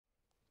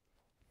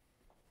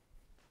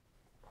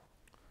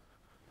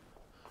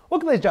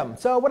Welcome, ladies and gentlemen.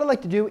 So what I'd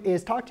like to do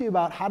is talk to you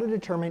about how to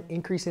determine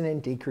increasing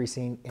and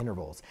decreasing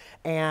intervals.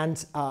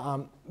 And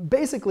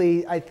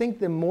basically, I think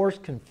the more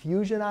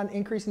confusion on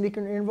increasing and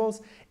decreasing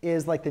intervals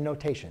is like the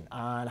notation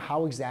on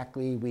how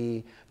exactly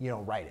we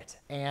write it.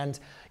 And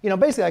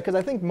basically, because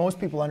I think most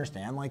people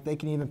understand, like they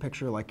can even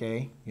picture like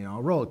a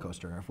roller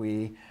coaster. If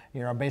we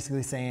are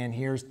basically saying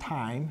here's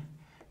time,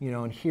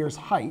 and here's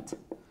height,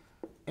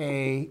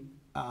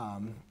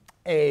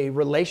 a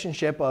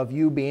relationship of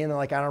you being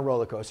like on a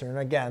roller coaster. And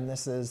again,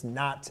 this is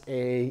not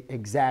an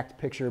exact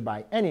picture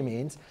by any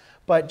means,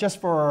 but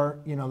just for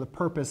the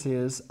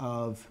purposes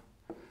of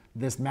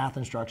this math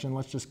instruction,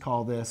 let's just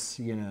call this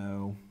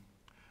 20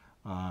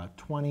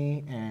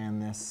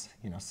 and this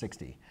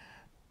 60.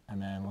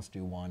 And then let's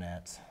do one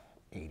at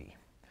 80.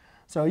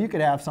 So you could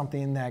have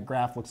something that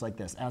graph looks like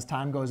this. As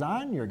time goes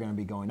on, you're going to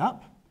be going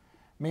up.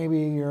 Maybe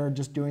you're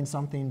just doing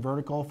something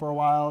vertical for a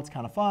while. It's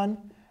kind of fun.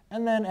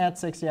 And then at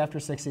 60,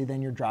 after 60,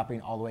 then you're dropping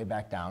all the way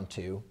back down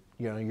to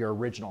your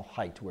original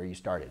height where you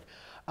started.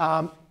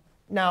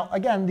 Now,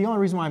 again, the only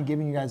reason why I'm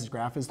giving you guys this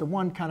graph is to,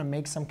 one, kind of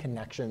make some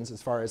connections as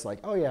far as like,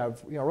 oh yeah,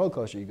 roller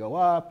coaster, you go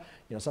up.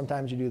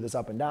 Sometimes you do this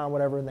up and down,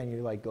 whatever, and then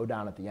you like go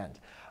down at the end.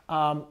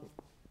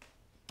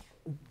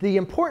 The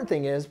important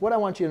thing is, what I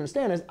want you to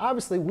understand is,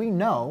 obviously, we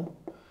know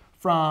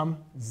from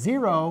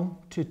 0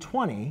 to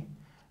 20,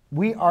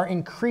 we are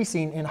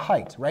increasing in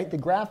height, right? The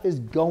graph is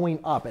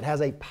going up. It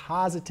has a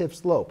positive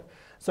slope.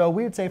 So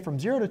we would say from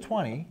 0 to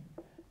 20,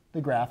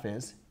 the graph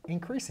is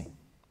increasing,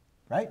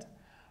 right?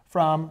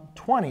 From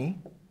 20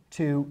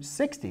 to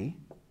 60,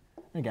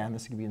 again,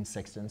 this could be in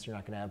sextants. You're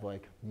not going to have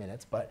like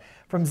minutes. But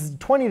from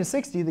 20 to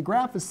 60, the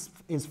graph is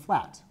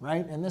flat,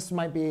 right? And this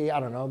might be, I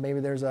don't know,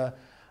 maybe there's a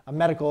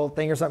medical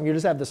thing or something. You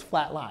just have this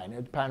flat line.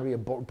 It'd probably be a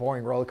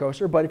boring roller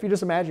coaster. But if you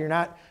just imagine you're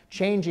not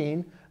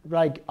changing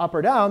like up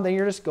or down, then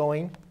you're just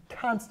going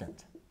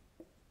constant.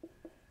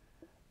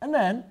 And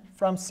then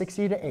from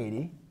 60 to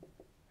 80,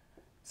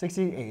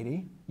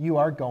 you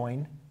are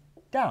going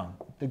down.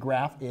 The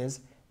graph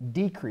is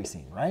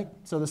decreasing, right?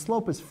 So the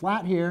slope is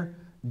flat here,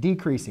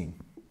 decreasing.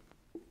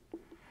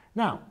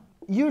 Now,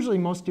 usually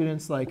most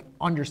students like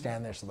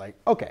understand this, like,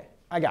 OK,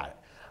 I got it.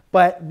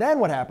 But then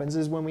what happens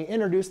is when we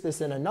introduce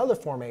this in another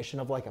formation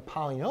of like a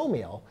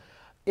polynomial,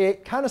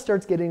 it kind of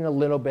starts getting a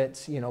little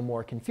bit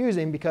more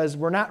confusing, because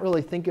we're not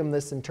really thinking of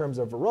this in terms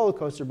of a roller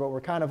coaster, but we're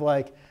kind of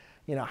like,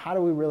 how do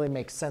we really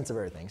make sense of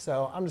everything?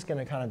 So I'm just going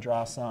to kind of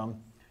draw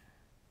some.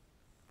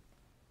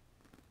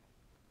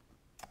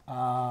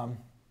 Yeah,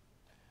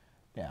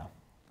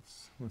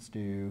 let's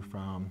do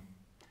from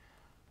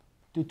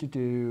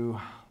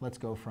let's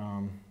go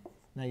from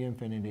negative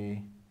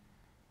infinity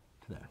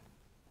to there.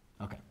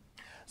 OK.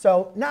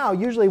 So now,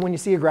 usually when you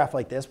see a graph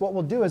like this, what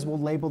we'll do is we'll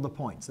label the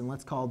points. And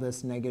let's call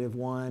this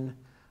 -1,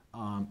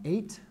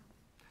 8.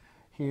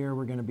 Here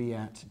we're going to be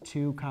at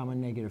 2,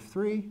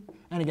 -3.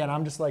 And again,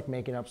 I'm just like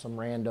making up some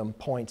random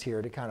points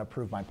here to kind of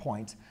prove my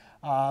point.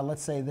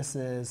 Let's say this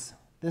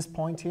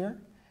point here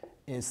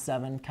is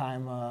 7,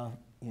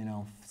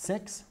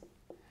 6.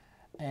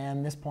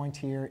 And this point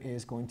here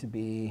is going to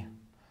be,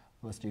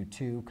 let's do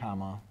 2,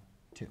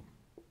 2.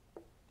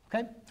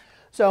 OK?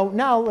 So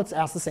now let's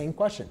ask the same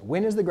question.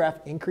 When is the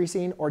graph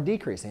increasing or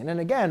decreasing?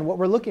 And again, what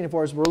we're looking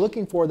for is we're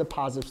looking for the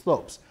positive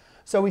slopes.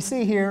 So we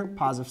see here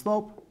positive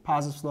slope,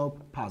 positive slope,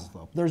 positive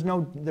slope.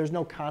 There's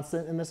no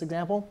constant in this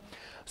example.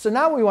 So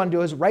now what we want to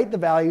do is write the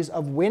values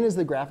of when is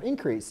the graph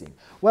increasing.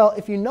 Well,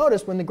 if you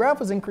notice, when the graph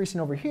was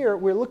increasing over here,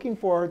 we're looking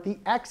for the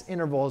x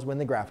intervals when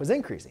the graph was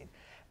increasing.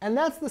 And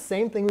that's the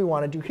same thing we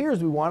want to do here,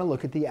 is we want to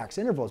look at the x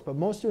intervals. But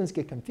most students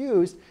get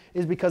confused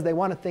is because they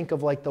want to think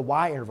of like the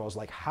y intervals,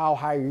 like how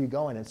high are you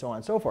going, and so on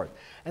and so forth.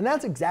 And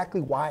that's exactly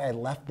why I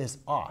left this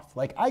off.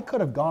 Like I could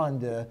have gone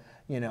to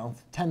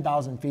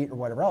 10,000 feet or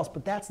whatever else,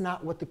 but that's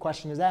not what the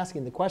question is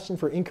asking. The question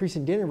for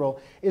increasing interval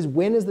is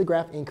when is the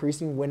graph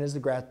increasing, when is the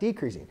graph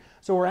decreasing.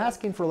 So we're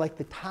asking for like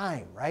the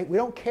time, right? We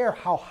don't care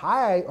how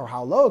high or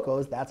how low it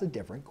goes. That's a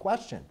different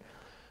question.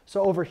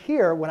 So over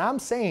here, when I'm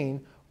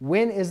saying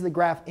when is the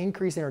graph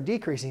increasing or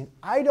decreasing,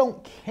 I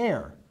don't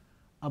care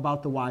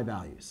about the y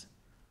values.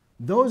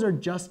 Those are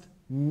just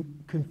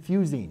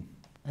confusing.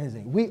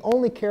 We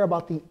only care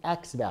about the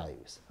x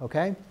values,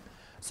 OK?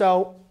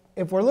 So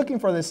if we're looking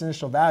for this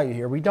initial value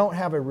here, we don't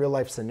have a real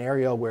life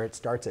scenario where it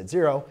starts at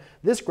 0.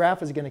 This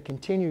graph is going to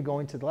continue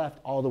going to the left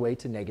all the way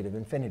to negative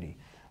infinity.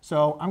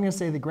 So I'm going to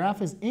say the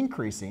graph is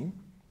increasing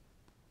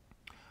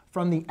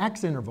from the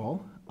x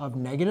interval of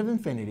negative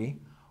infinity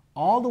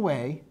all the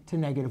way to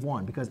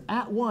 -1. Because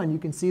at 1, you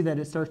can see that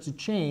it starts to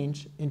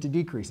change into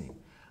decreasing.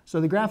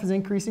 So the graph is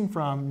increasing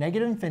from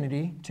negative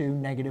infinity to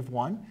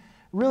 -1. It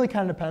really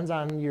kind of depends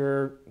on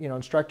your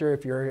instructor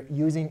if you're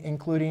using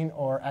including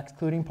or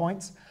excluding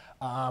points.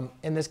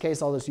 In this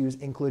case, I'll just use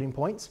including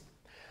points.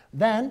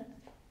 Then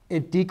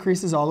it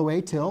decreases all the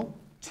way till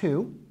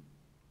 2.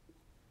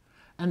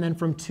 And then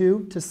from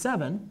 2 to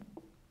 7,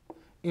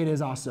 it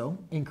is also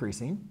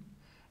increasing.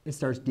 It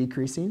starts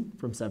decreasing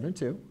from 7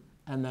 to 2.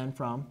 And then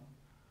from,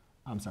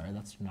 I'm sorry,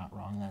 that's not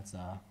wrong. That's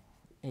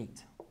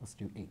 8. Let's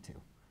do 8, 2.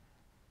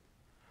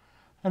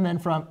 And then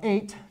from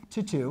 8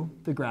 to 2,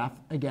 the graph,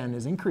 again,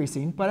 is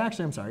increasing. But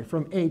actually, I'm sorry,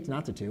 from 8,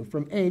 not to 2.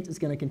 From 8, it's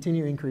going to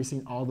continue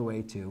increasing all the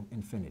way to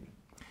infinity.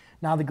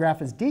 Now, the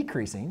graph is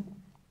decreasing,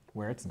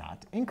 where it's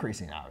not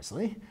increasing,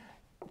 obviously,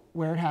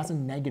 where it has a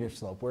negative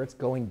slope, where it's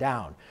going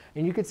down.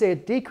 And you could say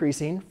it's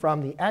decreasing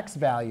from the x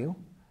value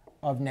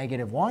of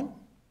 -1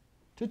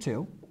 to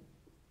 2.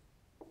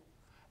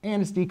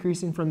 And it's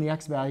decreasing from the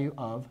x value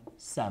of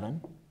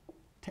 7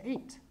 to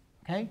 8.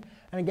 Okay?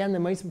 And again, the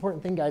most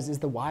important thing, guys, is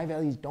the y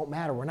values don't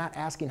matter. We're not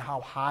asking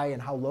how high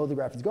and how low the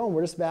graph is going.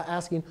 We're just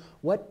asking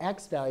what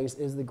x values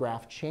is the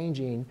graph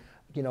changing,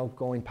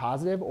 going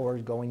positive or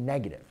going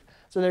negative.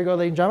 So there you go,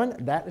 ladies and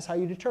gentlemen. That is how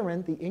you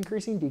determine the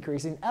increasing,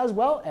 decreasing, as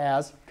well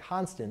as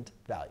constant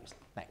values.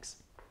 Thanks.